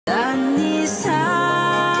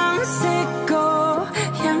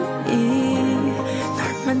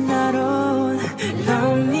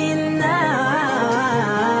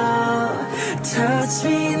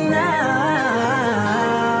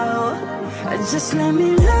Just let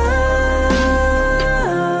me love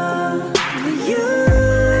you.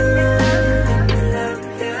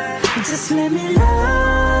 Just let me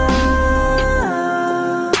love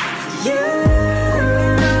you.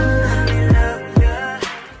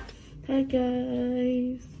 Hi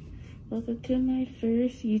guys, welcome to my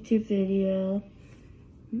first YouTube video.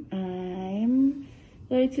 I'm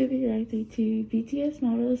going to be reacting to BTS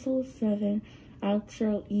Model Soul 7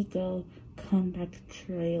 Outro Ego Comeback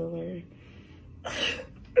trailer.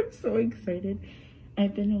 I'm so excited.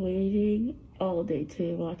 I've been waiting all day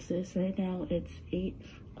to watch this. Right now it's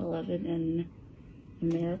 8:11 in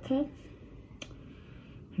America.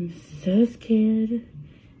 I'm so scared.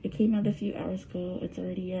 It came out a few hours ago. It's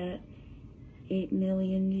already at 8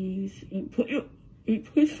 million views,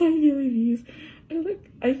 8.5 million views.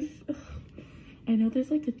 I know there's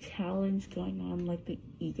like a challenge going on, like the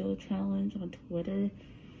ego challenge on Twitter.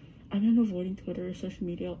 I've been avoiding Twitter or social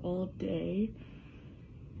media all day.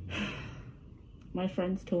 My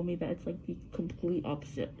friends told me that it's like the complete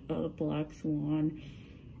opposite of Black Swan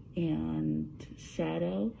and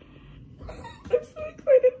Shadow. I'm so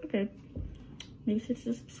excited. Okay, make sure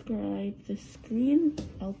to subscribe. The screen,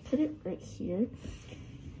 I'll put it right here.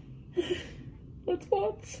 Let's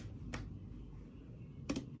watch.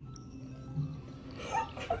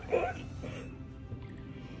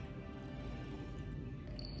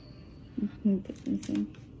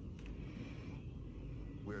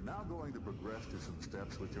 We're now going to progress to some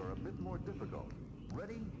steps which are a bit more difficult.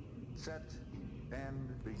 Ready, set,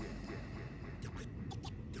 and begin.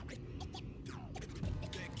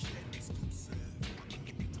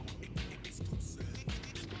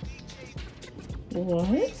 What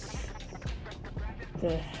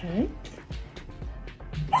the heck?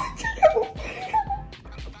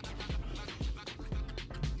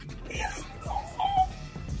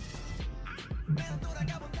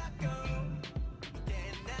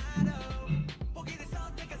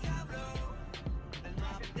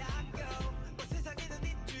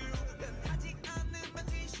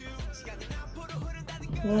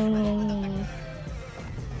 Whoa.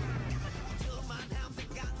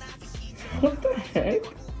 What the heck?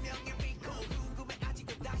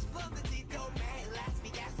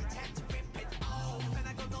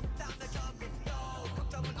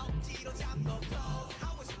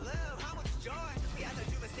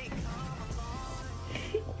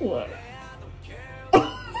 What?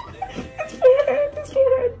 It's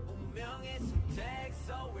forehead.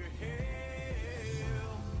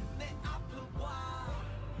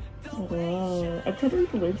 Wow, I tried to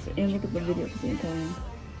read the lyrics and look at the video at the same time.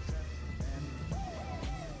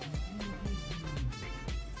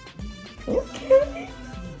 Okay.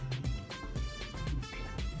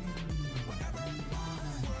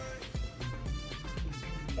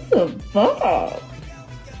 It's a bob.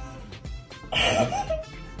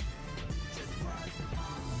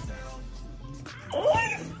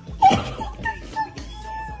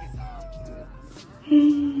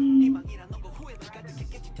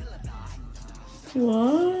 What?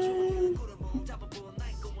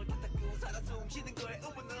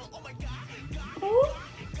 Oh.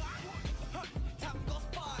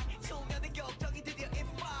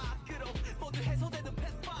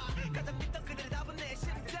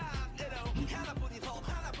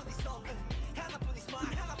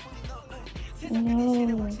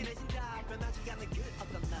 Wow.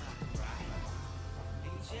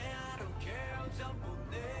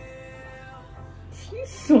 She's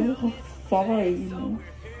so fine.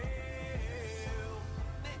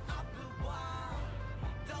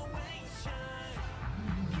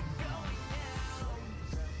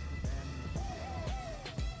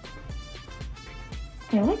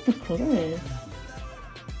 I like the colors.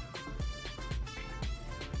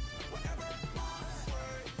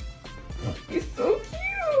 He's so cute.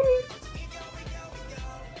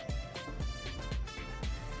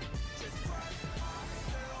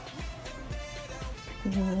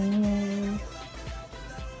 Wow.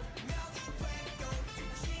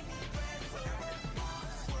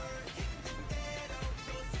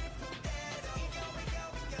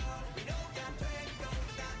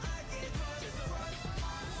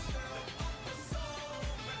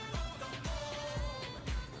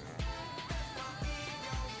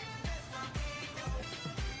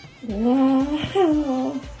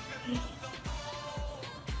 Wow.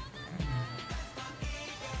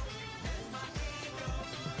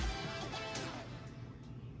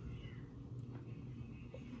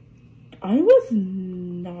 I was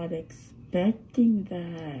not expecting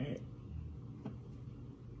that.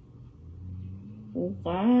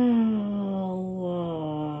 Wow.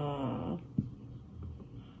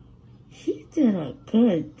 He did a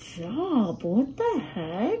Good job. What the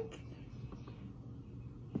heck?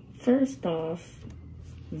 First off,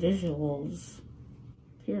 visuals.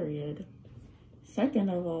 Period. Second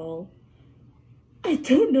of all, I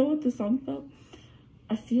don't know what the song's about.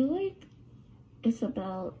 I feel like it's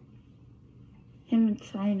about him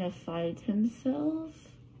trying to find himself.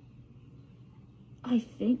 I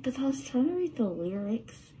think, because I was trying to read the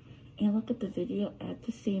lyrics and look at the video at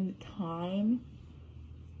the same time.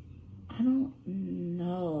 I don't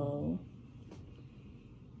know.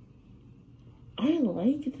 I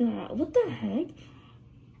like that. What the heck?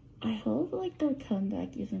 I hope like their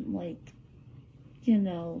comeback isn't like, you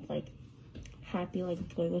know, like happy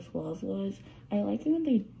like Boy with Love was. I like it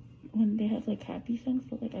when they have like happy songs,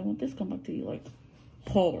 but like I want this comeback to be like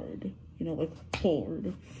hard, you know, like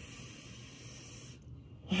hard.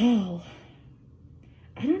 Wow.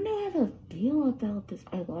 I don't know how to feel about this.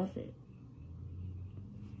 I love it.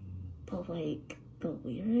 But like the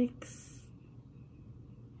lyrics.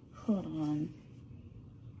 Hold on.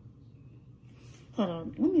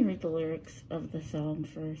 Let me read the lyrics of the song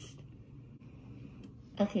first.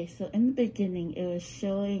 Okay, so in the beginning, it was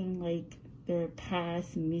showing, like, their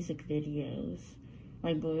past music videos.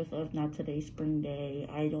 Like, Boy With Love, Not Today, Spring Day,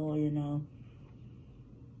 Idol, you know.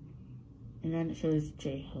 And then it shows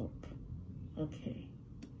J-Hope. Okay.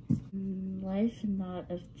 Life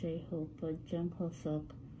not of J-Hope, but jump us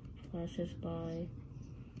up, flashes by.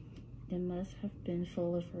 It must have been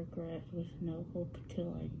full of regret, with no hope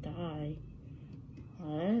till I die.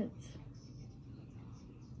 What?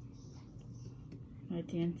 My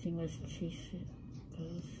dancing was chasing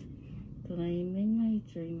ghosts, blaming my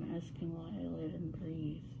dream, asking why I live and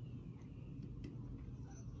breathe.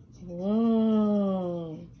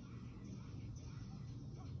 Whoa!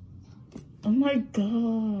 Oh my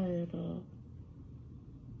god!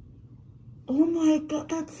 Oh my god,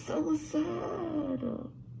 that's so sad!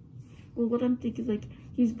 Well, what I'm thinking is, like,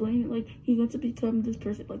 he's blaming, like, he wants to become this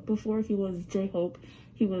person. Like, before he was J-Hope,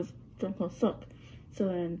 he was Jump Us Up. So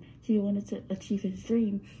then he wanted to achieve his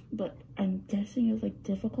dream, but I'm guessing it was, like,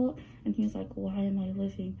 difficult. And he was like, why am I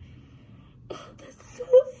living? Oh, that's so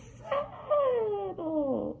sad.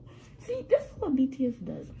 Oh. See, this is what BTS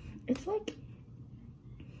does. It's like,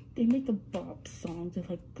 they make a bop song with,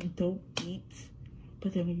 like, dope beats.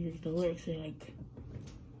 But then when you read the lyrics, they're like,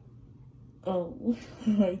 oh,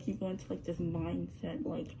 like, you go into, like, this mindset,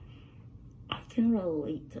 like, I can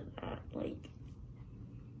relate to that, like,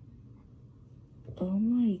 oh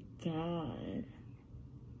my god,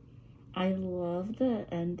 I love the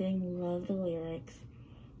ending, love the lyrics,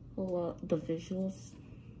 love the visuals,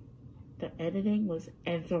 the editing was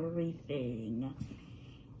everything.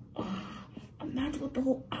 Oh, imagine what the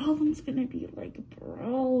whole album's gonna be like,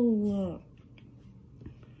 bro.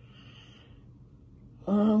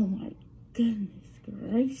 Oh my goodness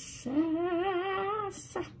gracious.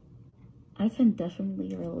 I can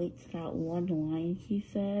definitely relate to that one line he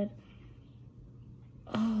said.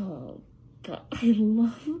 Oh god, I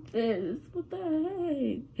love this. What the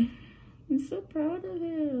heck? I'm so proud of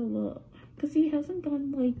him. Because he hasn't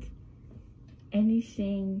done like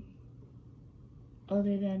anything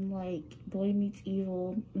other than like Boy Meets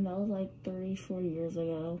Evil, and that was like 3-4 years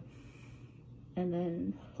ago. And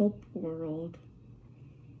then Hope World.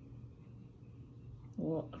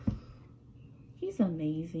 Well, he's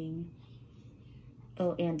amazing.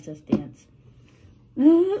 Oh, and Just Dance.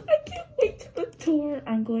 I can't wait to the tour.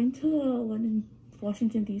 I'm going to one in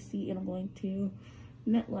Washington, D.C., and I'm going to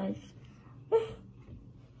MetLife.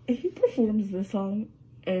 If he performs this song,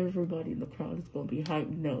 everybody in the crowd is going to be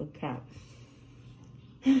hyped. No cap.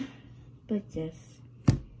 But yes,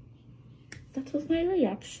 that was my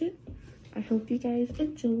reaction. I hope you guys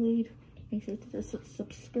enjoyed. Make sure to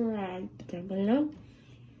subscribe down below.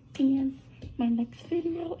 And my next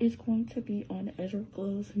video is going to be on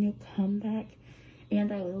Everglow's new comeback.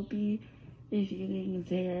 And I will be reviewing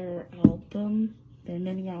their album, their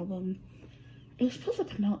mini album. It was supposed to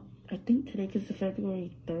come out, I think, today because it's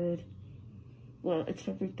February 3rd. Well, it's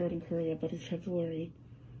February 3rd in Korea, but it's February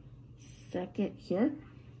 2nd here.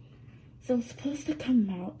 So it's supposed to come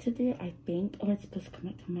out today, I think, or it's supposed to come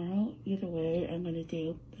out tomorrow. Either way, I'm going to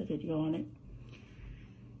do the video on it.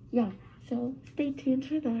 Yeah, so stay tuned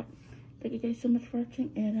for that. Thank you guys so much for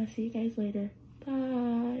watching, and I'll see you guys later.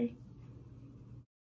 Bye!